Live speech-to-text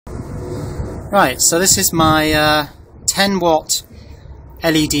Right, so this is my 10 watt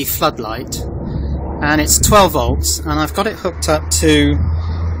LED floodlight, and it's 12 volts, and I've got it hooked up to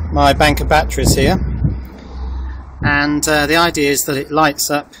my bank of batteries here, and the idea is that it lights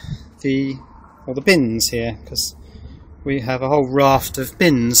up the bins here, because we have a whole raft of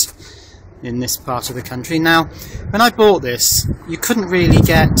bins in this part of the country. Now, when I bought this, you couldn't really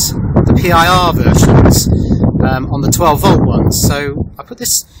get the PIR versions on the 12 volt ones, so I put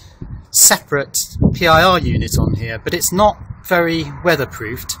this separate PIR unit on here, but it's not very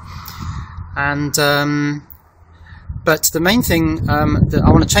weatherproofed, and but the main thing that I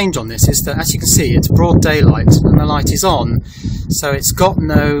want to change on this is that, as you can see, it's broad daylight and the light is on, so it's got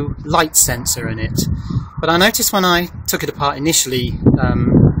no light sensor in it. But I noticed when I took it apart initially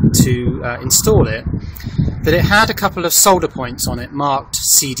to install it, that it had a couple of solder points on it marked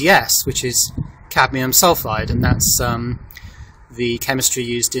CdS, which is cadmium sulphide, and that's the chemistry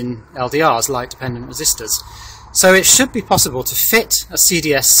used in LDRs, light dependent resistors. So it should be possible to fit a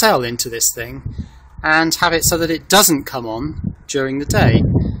CdS cell into this thing and have it so that it doesn't come on during the day.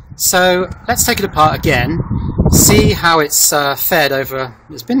 So let's take it apart again, see how it's fared over,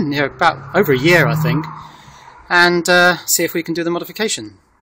 it's been about over a year I think, and see if we can do the modification.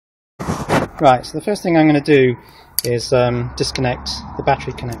 Right, so the first thing I'm going to do is disconnect the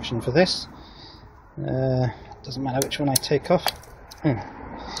battery connection for this. Doesn't matter which one I take off.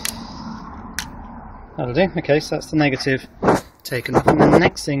 That'll do. Okay, so that's the negative taken off, and then the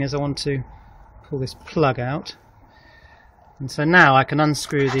next thing is I want to pull this plug out, and so now I can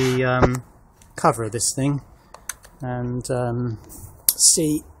unscrew the cover of this thing and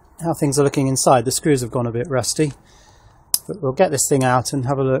see how things are looking inside. The screws have gone a bit rusty, but we'll get this thing out and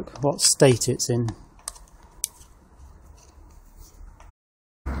have a look what state it's in.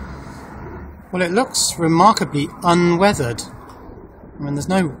 Well, it looks remarkably unweathered. I mean, there's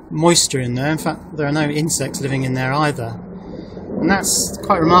no moisture in there. In fact, there are no insects living in there either. And that's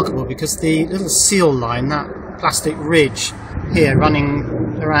quite remarkable because the little seal line, that plastic ridge here running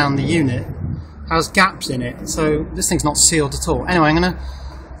around the unit, has gaps in it. So this thing's not sealed at all. Anyway, I'm going to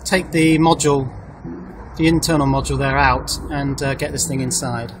take the module, the internal module there, out and get this thing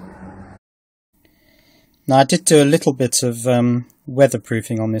inside. Now, I did do a little bit of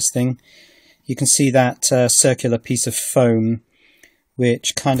weatherproofing on this thing. You can see that circular piece of foam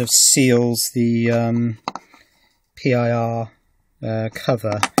which kind of seals the PIR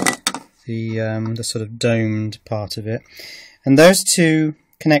cover, the sort of domed part of it. And those two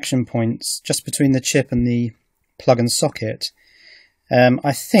connection points just between the chip and the plug and socket,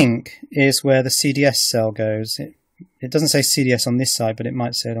 I think is where the CdS cell goes. It doesn't say CdS on this side, but it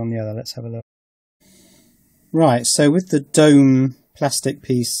might say it on the other. Let's have a look. Right, so with the dome plastic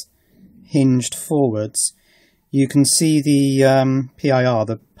piece hinged forwards, you can see the PIR,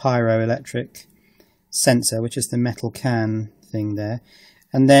 the pyroelectric sensor, which is the metal can thing there.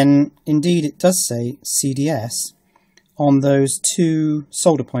 And then, indeed, it does say CdS on those two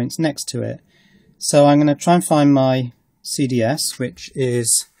solder points next to it. So I'm going to try and find my CdS, which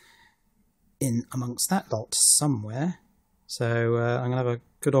is in amongst that lot somewhere. So I'm going to have a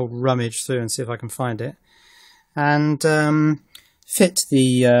good old rummage through and see if I can find it. And fit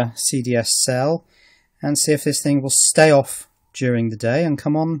the CdS cell and see if this thing will stay off during the day and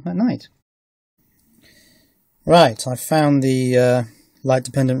come on at night. Right, I found the light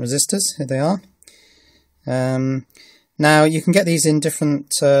dependent resistors. Here they are. Now you can get these in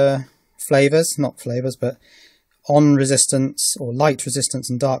different flavours, not flavours, but on resistance or light resistance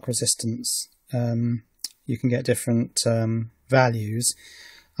and dark resistance. You can get different values.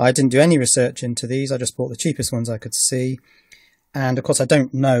 I didn't do any research into these, I just bought the cheapest ones I could see. And of course I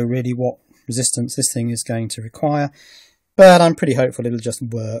don't know really what resistance this thing is going to require, but I'm pretty hopeful it'll just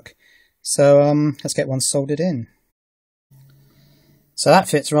work. So let's get one soldered in. So that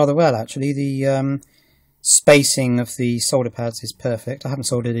fits rather well actually. The spacing of the solder pads is perfect. I haven't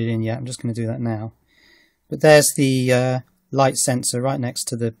soldered it in yet, I'm just going to do that now. But there's the light sensor right next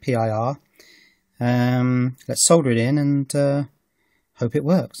to the PIR. Let's solder it in and hope it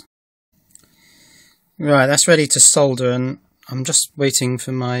works. Right, that's ready to solder, and I'm just waiting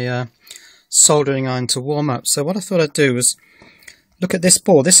for my soldering iron to warm up. So what I thought I'd do was look at this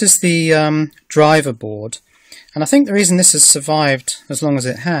board. This is the driver board, and I think the reason this has survived as long as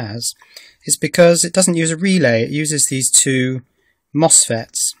it has is because it doesn't use a relay. It uses these two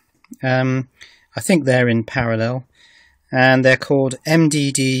MOSFETs. I think they're in parallel, and they're called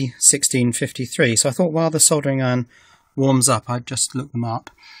MDD 1653. So I thought while the soldering iron warms up, I'd just look them up.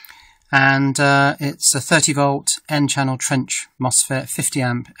 And it's a 30 volt N-channel trench MOSFET, 50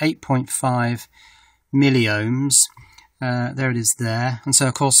 amp, 8.5 milliohms. There it is there. And so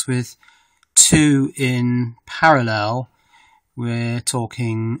of course with two in parallel, we're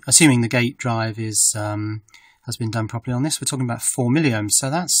talking, assuming the gate drive is has been done properly on this, we're talking about 4 milliohms, so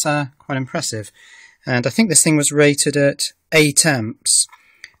that's quite impressive. And I think this thing was rated at 8 amps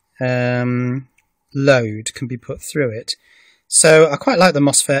load can be put through it. So I quite like the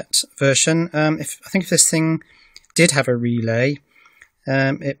MOSFET version. I think if this thing did have a relay,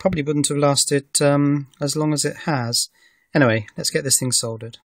 it probably wouldn't have lasted as long as it has. Anyway, let's get this thing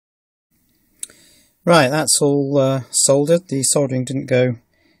soldered. Right, that's all soldered. The soldering didn't go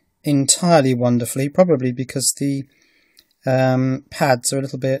entirely wonderfully, probably because the pads are a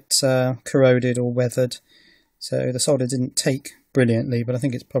little bit corroded or weathered, so the solder didn't take brilliantly, but I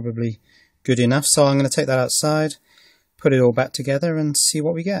think it's probably good enough. So I'm going to take that outside, put it all back together and see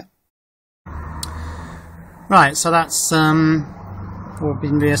what we get. Right, so that's all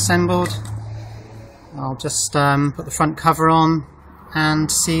been reassembled. I'll just put the front cover on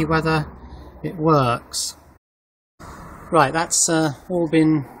and see whether it works. Right, that's all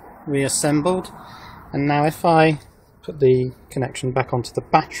been reassembled, and now if I put the connection back onto the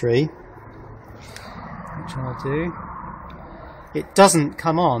battery, which I'll do, it doesn't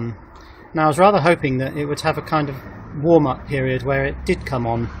come on. Now I was rather hoping that it would have a kind of warm-up period where it did come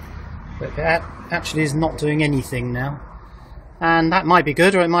on, but it actually is not doing anything now. And that might be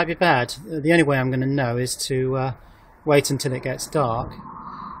good or it might be bad. The only way I'm going to know is to wait until it gets dark.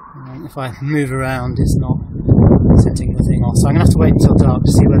 If I move around, it's not setting the thing off. So I'm going to have to wait until dark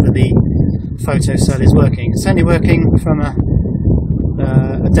to see whether the photocell is working. It's only working from a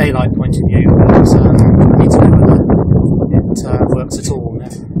daylight point of view, but I need to know whether it works at all now.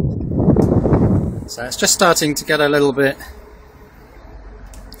 So it's just starting to get a little bit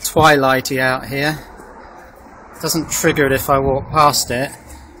twilighty out here. It doesn't trigger it if I walk past it.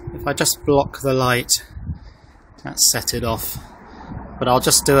 If I just block the light, that's set it off. But I'll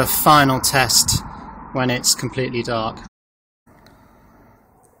just do a final test when it's completely dark.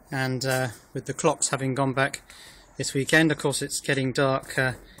 And with the clocks having gone back this weekend, of course it's getting dark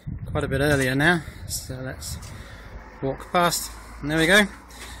quite a bit earlier now. So let's walk past, and there we go.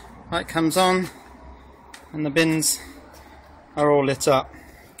 Light comes on and the bins are all lit up.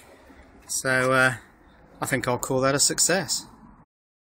 So I think I'll call that a success.